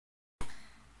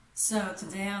So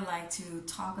today I'd like to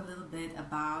talk a little bit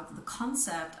about the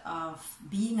concept of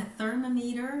being a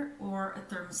thermometer or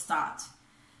a thermostat.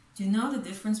 Do you know the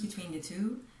difference between the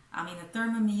two? I mean, a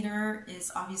thermometer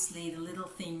is obviously the little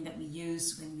thing that we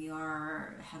use when we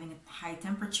are having a high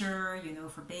temperature, you know,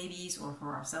 for babies or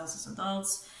for ourselves as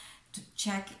adults, to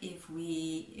check if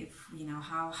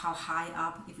how high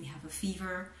up, if we have a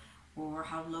fever, or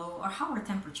how low, or how our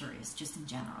temperature is just in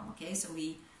general. Okay, so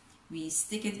we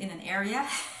stick it in an area.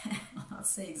 I'll not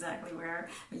say exactly where,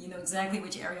 but you know exactly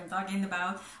which area I'm talking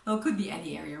about. Well, it could be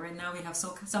any area. Right now we have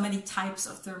so many types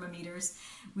of thermometers.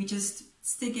 We just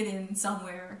stick it in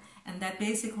somewhere, and that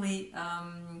basically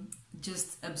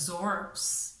just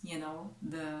absorbs, you know,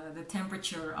 the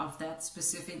temperature of that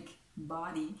specific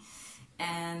body,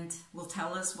 and will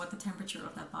tell us what the temperature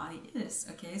of that body is.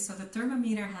 Okay, so the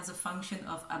thermometer has a function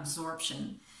of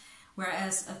absorption.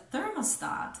 Whereas a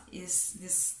thermostat is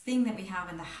this thing that we have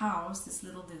in the house, this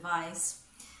little device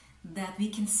that we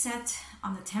can set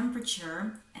on the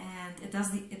temperature, and it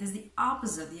is the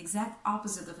opposite, the exact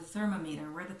opposite of a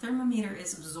thermometer, where the thermometer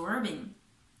is absorbing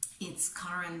its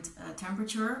current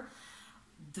temperature.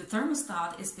 The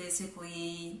thermostat is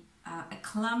basically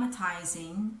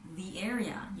acclimatizing the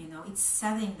area, you know, it's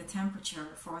setting the temperature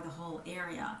for the whole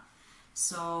area.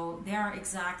 So they are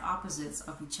exact opposites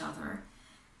of each other.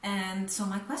 And so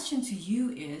my question to you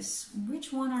is,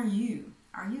 which one are you?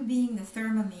 Are you being the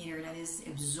thermometer that is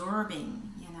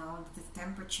absorbing, you know, the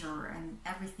temperature and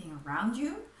everything around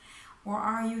you? Or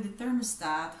are you the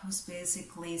thermostat who's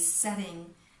basically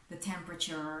setting the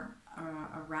temperature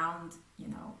around, you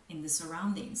know, in the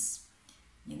surroundings?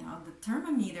 You know, the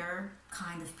thermometer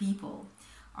kind of people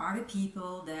are the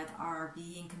people that are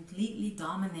being completely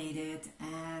dominated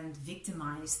and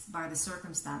victimized by the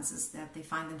circumstances that they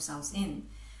find themselves in.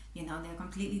 You know,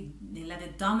 they let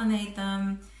it dominate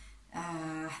them.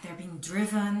 They're being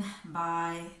driven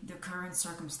by the current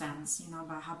circumstance, you know,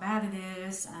 by how bad it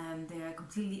is, and they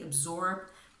completely absorb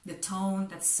the tone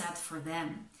that's set for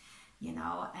them, you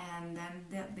know, and then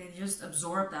they just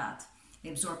absorb that.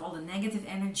 They absorb all the negative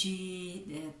energy,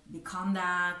 they become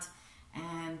that,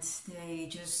 and they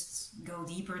just go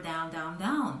deeper down, down,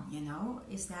 down, you know.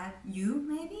 Is that you,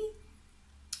 maybe?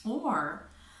 Or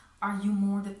are you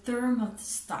more the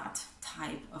thermostat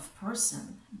type of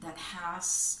person that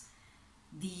has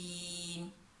the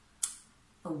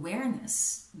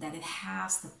awareness that it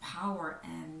has the power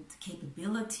and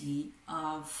capability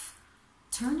of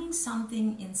turning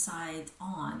something inside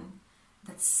on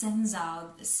that sends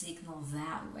out a signal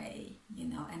that way, you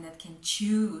know, and that can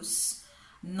choose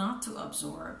not to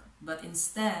absorb, but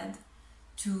instead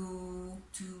to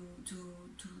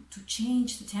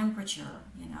change the temperature,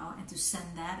 you know, and to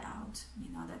send that out,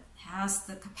 you know, that has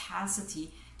the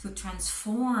capacity to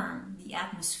transform the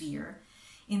atmosphere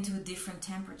into a different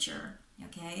temperature.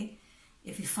 Okay,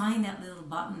 if you find that little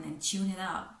button and tune it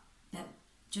up, that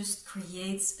just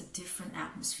creates a different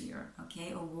atmosphere.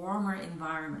 Okay, a warmer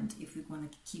environment. If we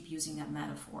want to keep using that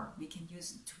metaphor, we can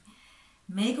use it to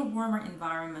make a warmer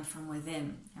environment from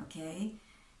within. Okay,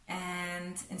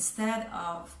 and instead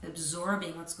of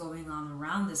absorbing what's going on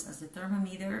around us as the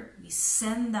thermometer, we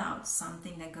send out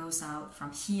something that goes out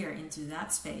from here into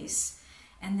that space,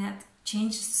 and that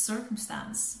changes the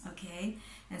circumstance. Okay,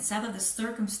 instead of the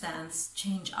circumstance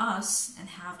change us and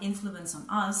have influence on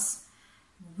us,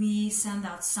 we send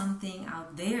out something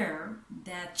out there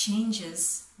that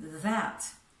changes that.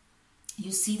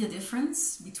 You see the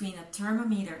difference between a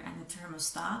thermometer and a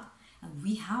thermostat, and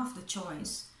we have the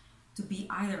choice to be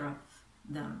either of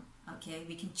them. Okay,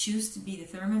 we can choose to be the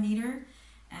thermometer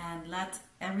and let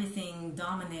everything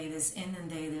dominate us,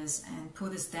 inundate us, and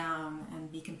put us down, and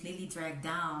be completely dragged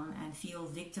down and feel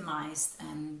victimized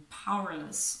and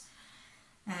powerless,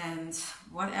 and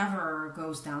whatever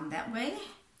goes down that way.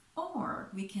 Or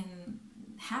we can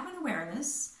have an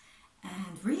awareness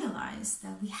and realize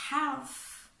that we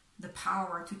have the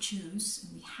power to choose,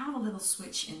 and we have a little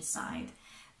switch inside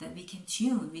that we can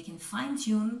tune. We can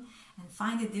fine-tune and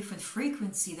find a different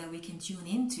frequency that we can tune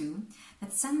into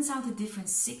that sends out a different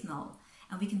signal,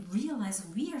 and we can realize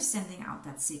that we are sending out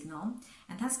that signal,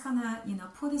 and that's gonna, you know,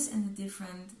 put us in a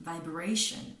different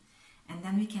vibration. And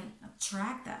then we can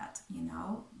attract that, you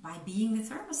know, by being the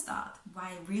thermostat,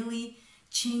 by really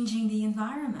changing the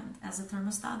environment as a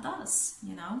thermostat does,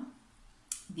 you know.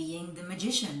 Being the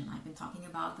magician. I've been talking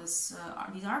about this,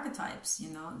 these archetypes, you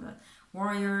know, the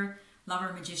warrior,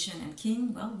 lover, magician, and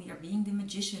king. Well, we are being the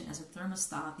magician as a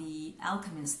thermostat, the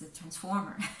alchemist, the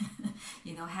transformer.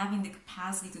 You know, having the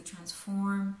capacity to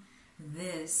transform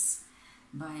this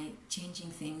by changing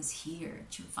things here,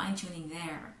 fine-tuning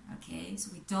there, okay?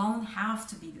 So we don't have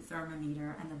to be the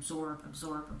thermometer and absorb.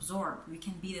 We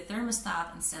can be the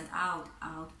thermostat and send out.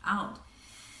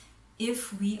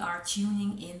 If we are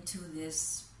tuning into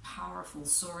this powerful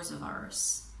source of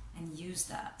ours and use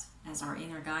that as our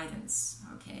inner guidance,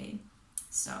 okay?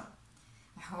 So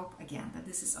I hope, again, that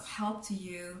this is of help to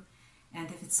you. And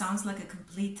if it sounds like a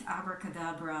complete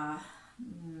abracadabra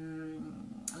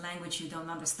language you don't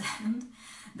understand,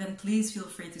 then please feel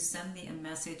free to send me a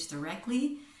message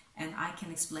directly and I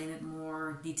can explain it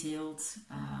more detailed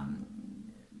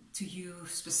to you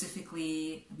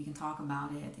specifically. We can talk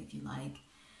about it if you like.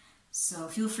 So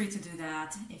feel free to do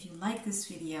that. If you like this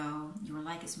video, your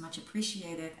like is much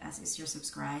appreciated, as is your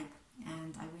subscribe.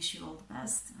 And I wish you all the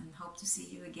best and hope to see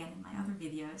you again in my other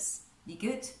videos. Be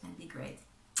good and be great.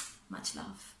 Much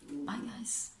love. Bye,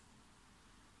 guys.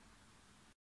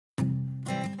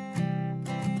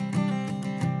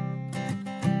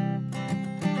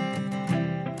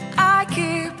 I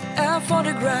keep a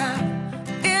photograph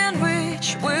in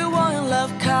which we were in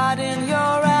love, caught in your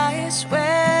eyes,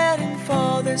 waiting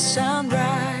for the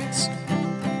sunrise.